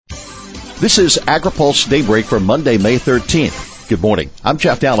This is AgriPulse Daybreak for Monday, May 13th. Good morning. I'm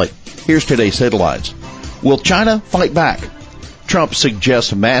Jeff Daly. Here's today's headlines. Will China fight back? Trump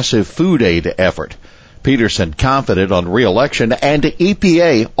suggests massive food aid effort. Peterson confident on re-election, and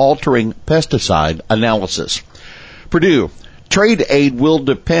EPA altering pesticide analysis. Purdue, trade aid will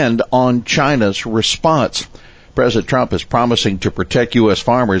depend on China's response. President Trump is promising to protect U.S.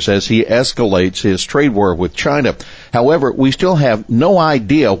 farmers as he escalates his trade war with China. However, we still have no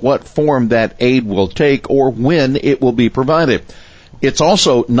idea what form that aid will take or when it will be provided. It's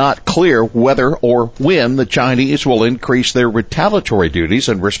also not clear whether or when the Chinese will increase their retaliatory duties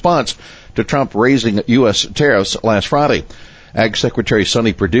in response to Trump raising U.S. tariffs last Friday. Ag Secretary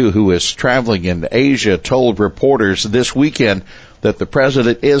Sonny Perdue, who is traveling in Asia, told reporters this weekend that the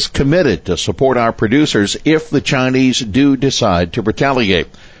president is committed to support our producers if the Chinese do decide to retaliate.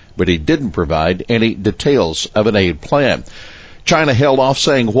 But he didn't provide any details of an aid plan. China held off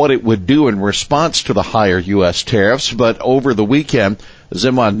saying what it would do in response to the higher U.S. tariffs, but over the weekend,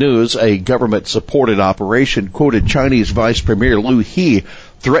 Xinhua News, a government-supported operation, quoted Chinese Vice Premier Liu He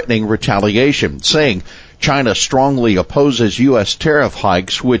threatening retaliation, saying China strongly opposes U.S. tariff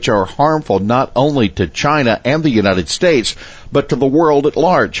hikes, which are harmful not only to China and the United States, but to the world at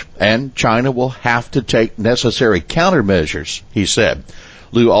large, and China will have to take necessary countermeasures, he said.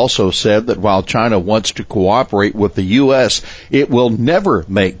 Liu also said that while China wants to cooperate with the U.S., it will never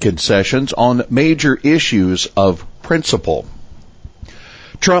make concessions on major issues of principle.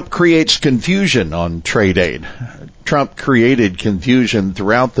 Trump creates confusion on trade aid. Trump created confusion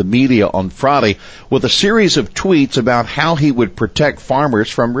throughout the media on Friday with a series of tweets about how he would protect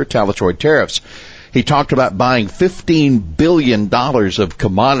farmers from retaliatory tariffs. He talked about buying $15 billion of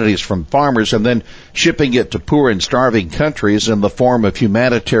commodities from farmers and then shipping it to poor and starving countries in the form of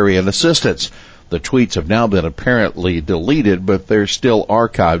humanitarian assistance. The tweets have now been apparently deleted, but they're still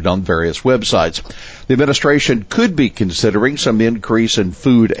archived on various websites. The administration could be considering some increase in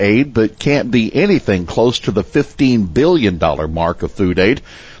food aid, but can't be anything close to the $15 billion mark of food aid.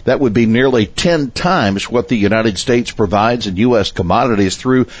 That would be nearly 10 times what the United States provides in U.S. commodities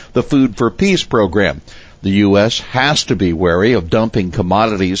through the Food for Peace program. The U.S. has to be wary of dumping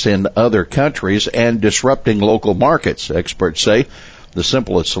commodities in other countries and disrupting local markets, experts say. The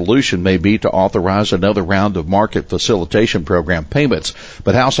simplest solution may be to authorize another round of market facilitation program payments.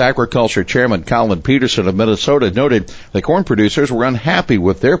 But House Agriculture Chairman Colin Peterson of Minnesota noted that corn producers were unhappy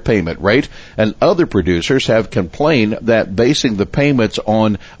with their payment rate, and other producers have complained that basing the payments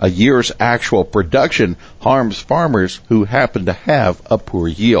on a year's actual production harms farmers who happen to have a poor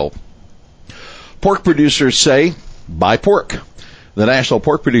yield. Pork producers say, buy pork. The National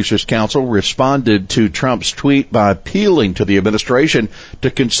Pork Producers Council responded to Trump's tweet by appealing to the administration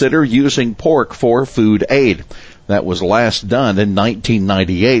to consider using pork for food aid. That was last done in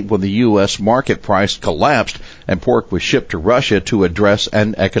 1998 when the U.S. market price collapsed and pork was shipped to Russia to address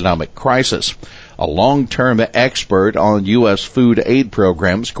an economic crisis. A long-term expert on U.S. food aid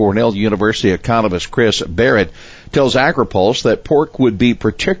programs, Cornell University economist Chris Barrett, tells AgriPulse that pork would be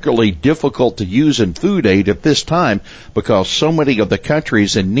particularly difficult to use in food aid at this time because so many of the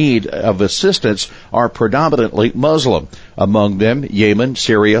countries in need of assistance are predominantly Muslim. Among them, Yemen,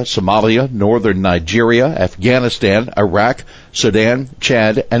 Syria, Somalia, northern Nigeria, Afghanistan, Iraq, Sudan,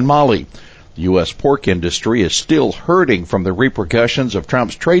 Chad, and Mali. The U.S. pork industry is still hurting from the repercussions of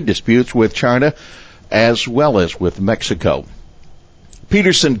Trump's trade disputes with China as well as with Mexico.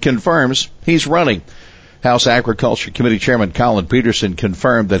 Peterson confirms he's running. House Agriculture Committee Chairman Colin Peterson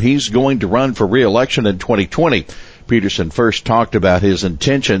confirmed that he's going to run for re-election in 2020. Peterson first talked about his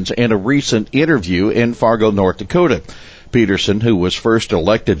intentions in a recent interview in Fargo, North Dakota. Peterson, who was first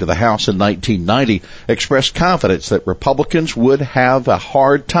elected to the House in 1990, expressed confidence that Republicans would have a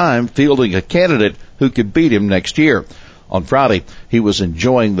hard time fielding a candidate who could beat him next year. On Friday, he was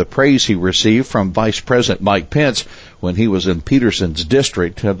enjoying the praise he received from Vice President Mike Pence when he was in Peterson's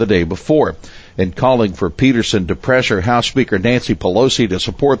district the day before. In calling for Peterson to pressure House Speaker Nancy Pelosi to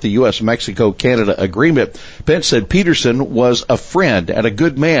support the U.S.-Mexico-Canada agreement, Pence said Peterson was a friend and a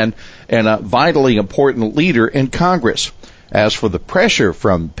good man and a vitally important leader in Congress. As for the pressure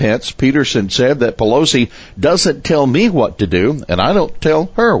from Pence, Peterson said that Pelosi doesn't tell me what to do, and I don't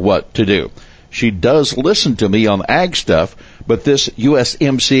tell her what to do. She does listen to me on ag stuff, but this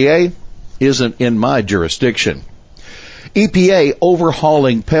USMCA isn't in my jurisdiction. EPA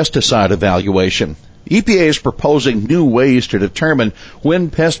overhauling pesticide evaluation. EPA is proposing new ways to determine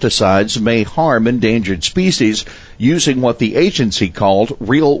when pesticides may harm endangered species using what the agency called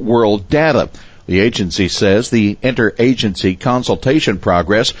real-world data. The agency says the interagency consultation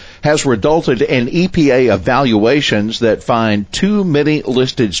progress has resulted in EPA evaluations that find too many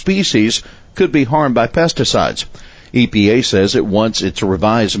listed species could be harmed by pesticides. EPA says it wants its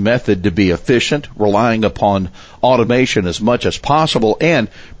revised method to be efficient, relying upon automation as much as possible, and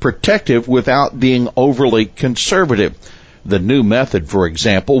protective without being overly conservative. The new method, for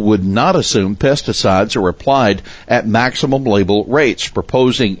example, would not assume pesticides are applied at maximum label rates,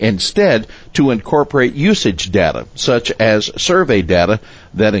 proposing instead to incorporate usage data, such as survey data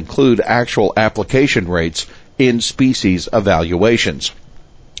that include actual application rates in species evaluations.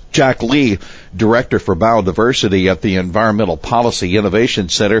 Jack Lee, Director for Biodiversity at the Environmental Policy Innovation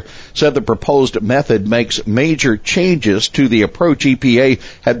Center, said the proposed method makes major changes to the approach EPA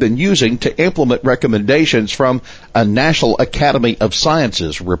had been using to implement recommendations from a National Academy of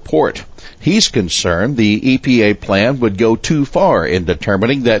Sciences report. He's concerned the EPA plan would go too far in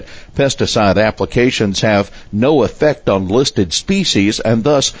determining that pesticide applications have no effect on listed species and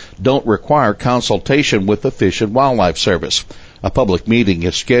thus don't require consultation with the Fish and Wildlife Service. A public meeting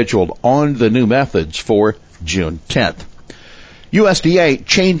is scheduled on the new methods for June 10th. USDA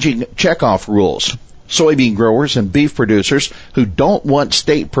changing checkoff rules. Soybean growers and beef producers who don't want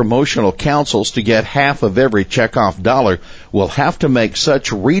state promotional councils to get half of every checkoff dollar will have to make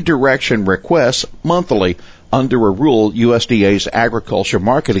such redirection requests monthly under a rule USDA's Agriculture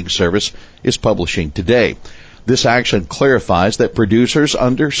Marketing Service is publishing today. This action clarifies that producers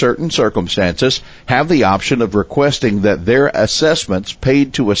under certain circumstances have the option of requesting that their assessments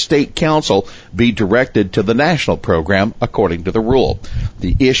paid to a state council be directed to the national program according to the rule.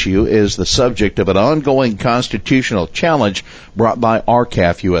 The issue is the subject of an ongoing constitutional challenge brought by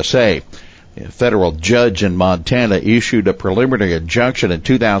RCAF USA. A federal judge in Montana issued a preliminary injunction in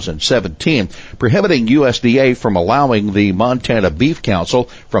 2017 prohibiting USDA from allowing the Montana Beef Council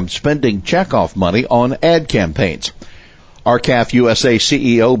from spending checkoff money on ad campaigns. RCAF USA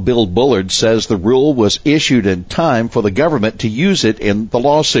CEO Bill Bullard says the rule was issued in time for the government to use it in the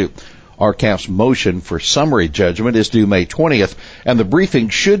lawsuit. RCAF's motion for summary judgment is due May 20th, and the briefing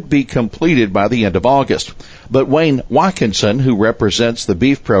should be completed by the end of August. But Wayne Watkinson, who represents the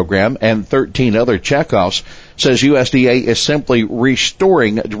beef program and 13 other checkoffs, says USDA is simply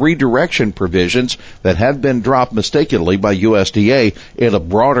restoring redirection provisions that had been dropped mistakenly by USDA in a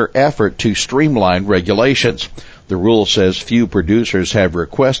broader effort to streamline regulations. The rule says few producers have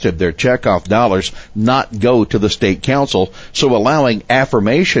requested their checkoff dollars not go to the state council, so allowing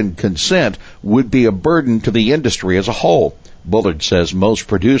affirmation consent would be a burden to the industry as a whole. Bullard says most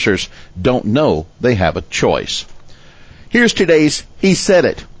producers don't know they have a choice. Here's today's He Said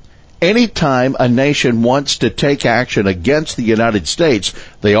It. Anytime a nation wants to take action against the United States,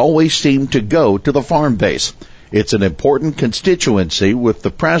 they always seem to go to the farm base. It's an important constituency with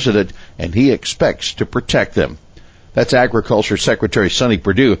the president, and he expects to protect them. That's Agriculture Secretary Sonny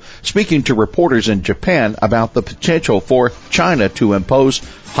Perdue speaking to reporters in Japan about the potential for China to impose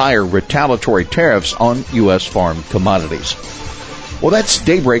higher retaliatory tariffs on U.S. farm commodities. Well, that's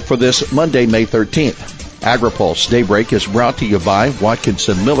Daybreak for this Monday, May 13th. AgriPulse Daybreak is brought to you by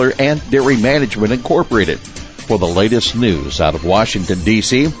Watkinson Miller and Dairy Management Incorporated. For the latest news out of Washington,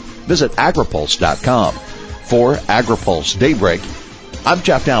 D.C., visit agripulse.com. For AgriPulse Daybreak, I'm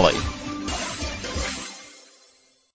Jeff Daly.